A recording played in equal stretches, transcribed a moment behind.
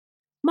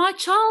My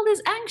child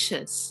is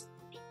anxious.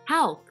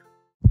 Help.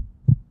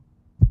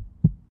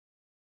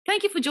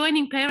 Thank you for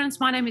joining, parents.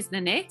 My name is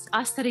Nanette.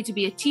 I studied to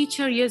be a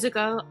teacher years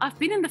ago. I've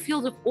been in the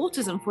field of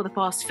autism for the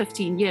past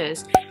 15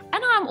 years,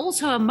 and I'm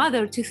also a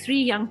mother to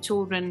 3 young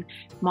children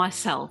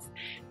myself.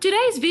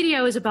 Today's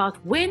video is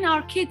about when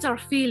our kids are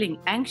feeling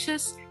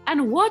anxious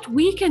and what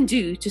we can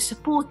do to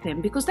support them,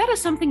 because that is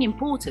something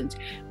important.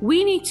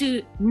 We need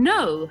to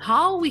know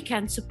how we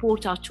can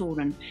support our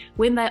children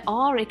when they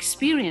are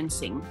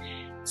experiencing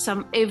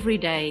some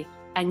everyday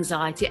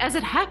anxiety, as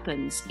it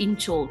happens in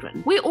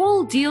children. We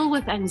all deal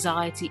with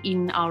anxiety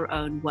in our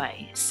own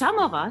way. Some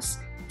of us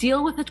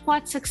deal with it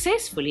quite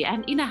successfully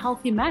and in a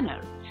healthy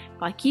manner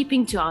by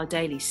keeping to our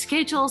daily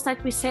schedules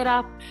that we set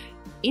up,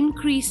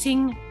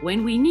 increasing,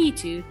 when we need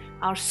to,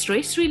 our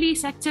stress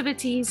release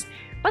activities.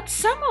 But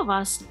some of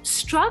us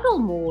struggle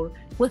more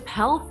with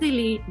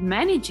healthily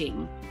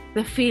managing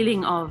the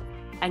feeling of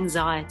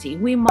anxiety.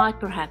 We might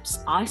perhaps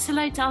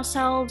isolate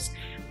ourselves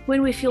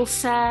when we feel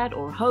sad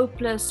or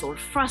hopeless or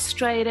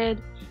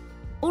frustrated,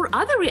 or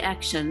other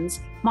reactions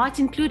might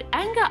include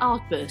anger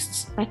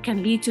outbursts that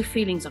can lead to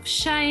feelings of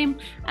shame,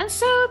 and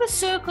so the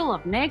circle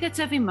of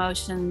negative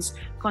emotions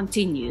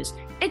continues.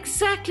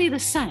 Exactly the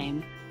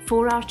same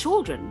for our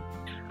children.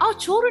 Our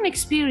children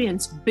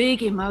experience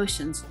big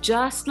emotions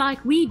just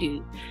like we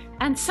do,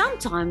 and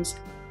sometimes,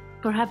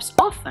 perhaps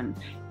often,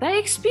 they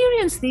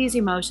experience these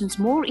emotions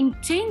more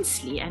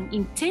intensely and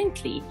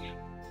intently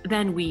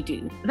than we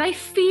do. They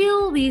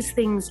feel these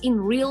things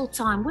in real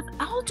time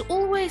without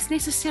always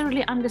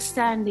necessarily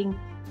understanding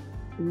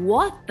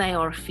what they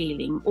are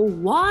feeling or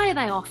why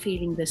they are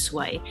feeling this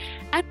way,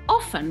 and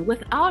often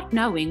without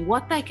knowing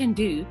what they can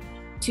do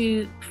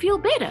to feel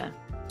better,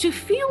 to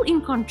feel in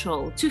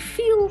control, to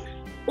feel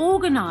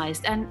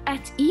organized and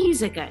at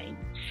ease again.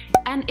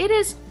 And it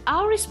is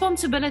our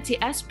responsibility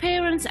as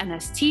parents and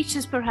as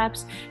teachers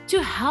perhaps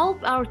to help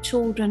our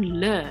children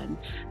learn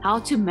how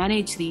to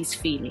manage these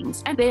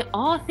feelings. And there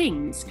are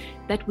things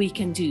that we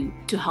can do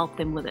to help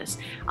them with this.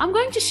 I'm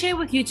going to share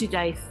with you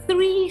today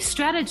 3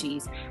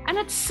 strategies, and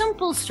it's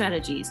simple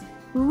strategies,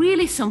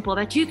 really simple,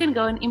 that you can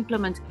go and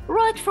implement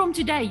right from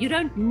today. You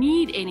don't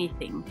need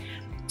anything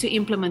to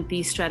implement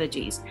these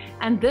strategies.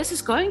 And this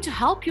is going to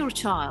help your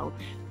child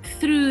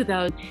through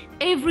those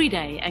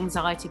everyday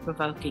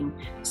anxiety-provoking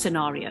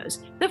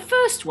scenarios. The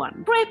first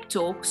one, prep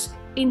talks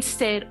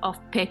instead of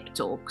pep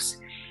talks.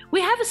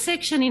 We have a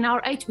section in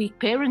our 8-week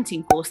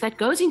parenting course that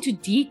goes into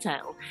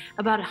detail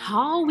about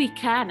how we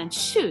can and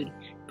should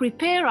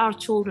prepare our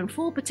children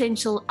for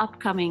potential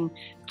upcoming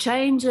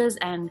changes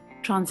and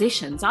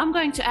transitions. I'm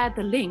going to add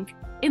the link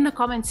in the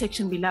comment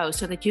section below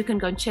so that you can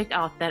go and check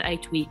out that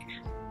 8-week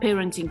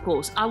parenting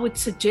course. I would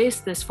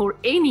suggest this for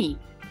any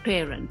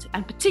parent,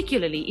 and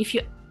particularly if you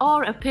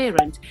are a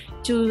parent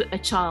to a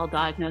child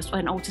diagnosed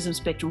with an autism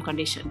spectrum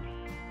condition.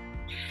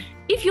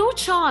 If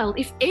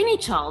any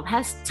child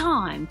has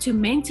time to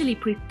mentally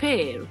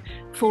prepare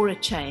for a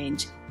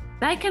change,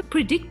 they can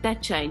predict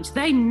that change.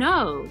 They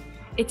know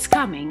it's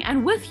coming,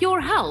 and with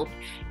your help,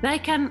 they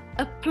can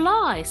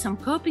apply some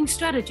coping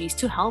strategies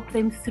to help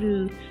them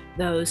through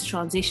those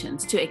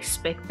transitions, to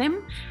expect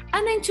them,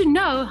 and then to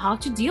know how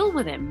to deal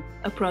with them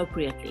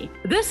appropriately.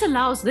 This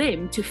allows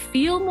them to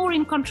feel more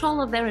in control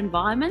of their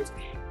environment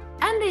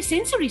and their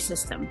sensory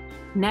system,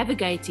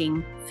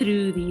 navigating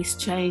through these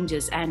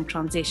changes and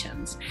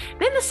transitions.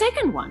 Then the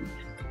second one,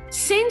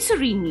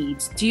 sensory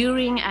needs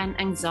during an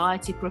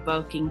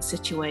anxiety-provoking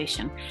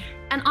situation.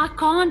 And I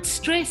can't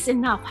stress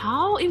enough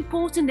how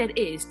important it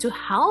is to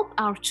help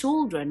our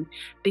children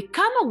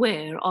become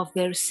aware of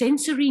their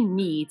sensory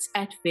needs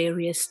at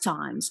various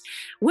times.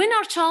 When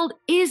our child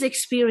is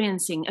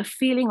experiencing a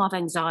feeling of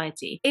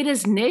anxiety, it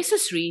is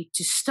necessary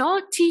to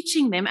start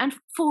teaching them, and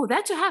for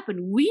that to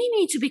happen, we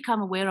need to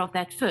become aware of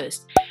that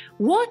first.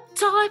 What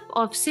type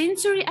of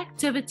sensory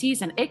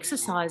activities and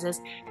exercises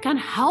can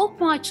help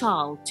my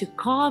child to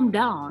calm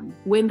down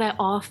when they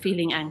are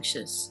feeling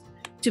anxious,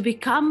 to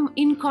become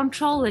in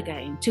control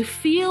again, to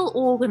feel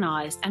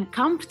organized and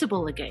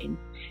comfortable again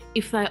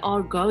if they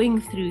are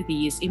going through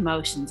these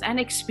emotions and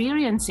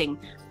experiencing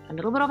a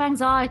little bit of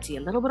anxiety,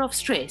 a little bit of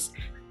stress?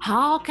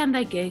 How can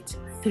they get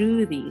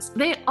through these?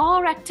 There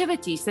are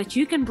activities that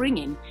you can bring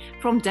in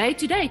from day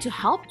to day to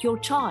help your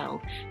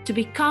child to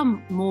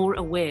become more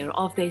aware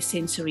of their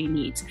sensory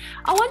needs.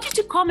 I want you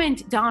to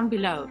comment down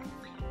below,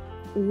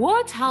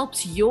 what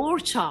helps your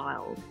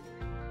child?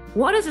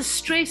 What is a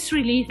stress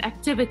relief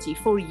activity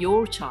for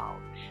your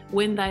child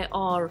when they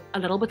are a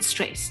little bit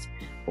stressed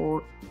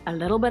or a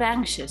little bit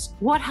anxious?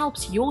 What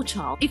helps your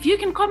child? If you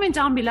can comment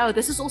down below,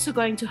 this is also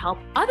going to help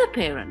other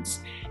parents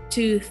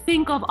to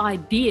think of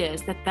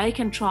ideas that they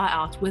can try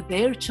out with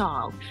their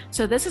child.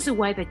 So this is a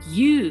way that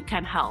you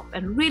can help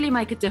and really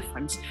make a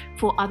difference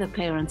for other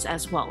parents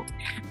as well.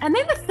 And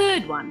then the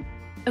third one,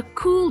 a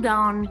cool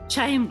down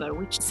chamber,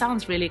 which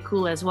sounds really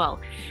cool as well.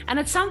 And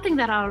it's something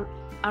that our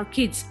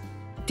kids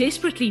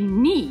desperately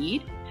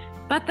need,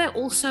 but they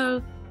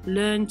also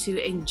learn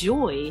to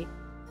enjoy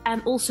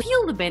and also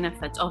feel the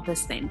benefits of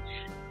this then.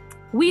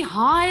 We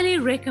highly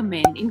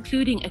recommend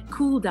including a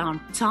cool down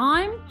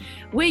time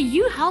where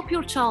you help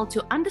your child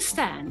to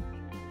understand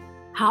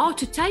how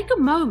to take a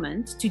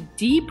moment to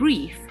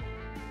debrief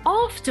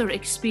after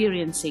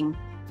experiencing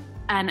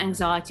an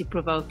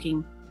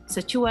anxiety-provoking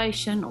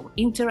situation or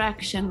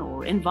interaction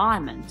or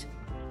environment.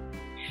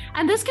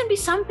 And this can be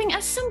something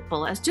as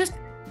simple as just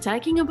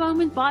taking a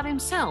moment by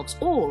themselves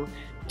or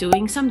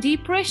doing some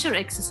deep pressure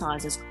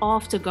exercises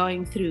after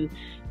going through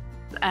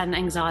an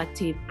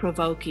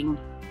anxiety-provoking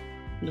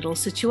little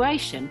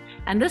situation.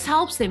 And this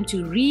helps them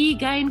to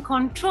regain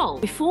control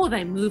before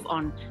they move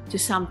on to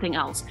something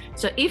else.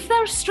 So if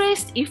they're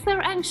stressed, if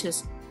they're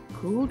anxious,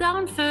 cool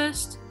down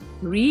first,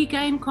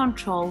 regain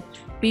control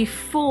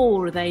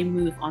before they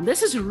move on.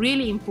 This is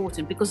really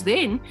important because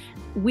then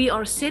we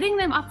are setting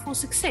them up for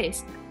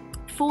success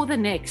for the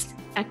next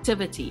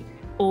activity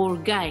or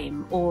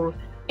game or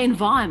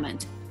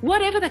environment,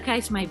 whatever the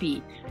case may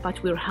be,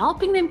 but we're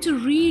helping them to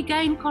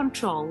regain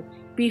control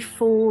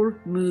before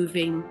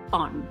moving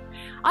on.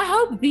 I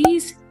hope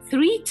these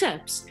 3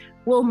 tips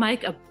will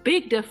make a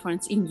big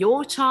difference in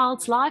your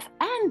child's life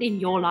and in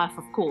your life,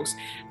 of course.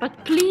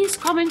 But please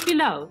comment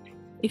below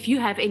if you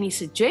have any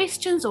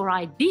suggestions or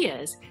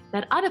ideas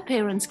that other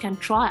parents can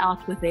try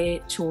out with their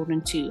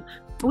children too.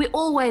 We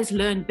always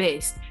learn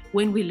best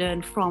when we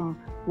learn from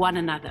one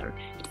another.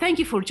 Thank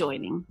you for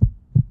joining.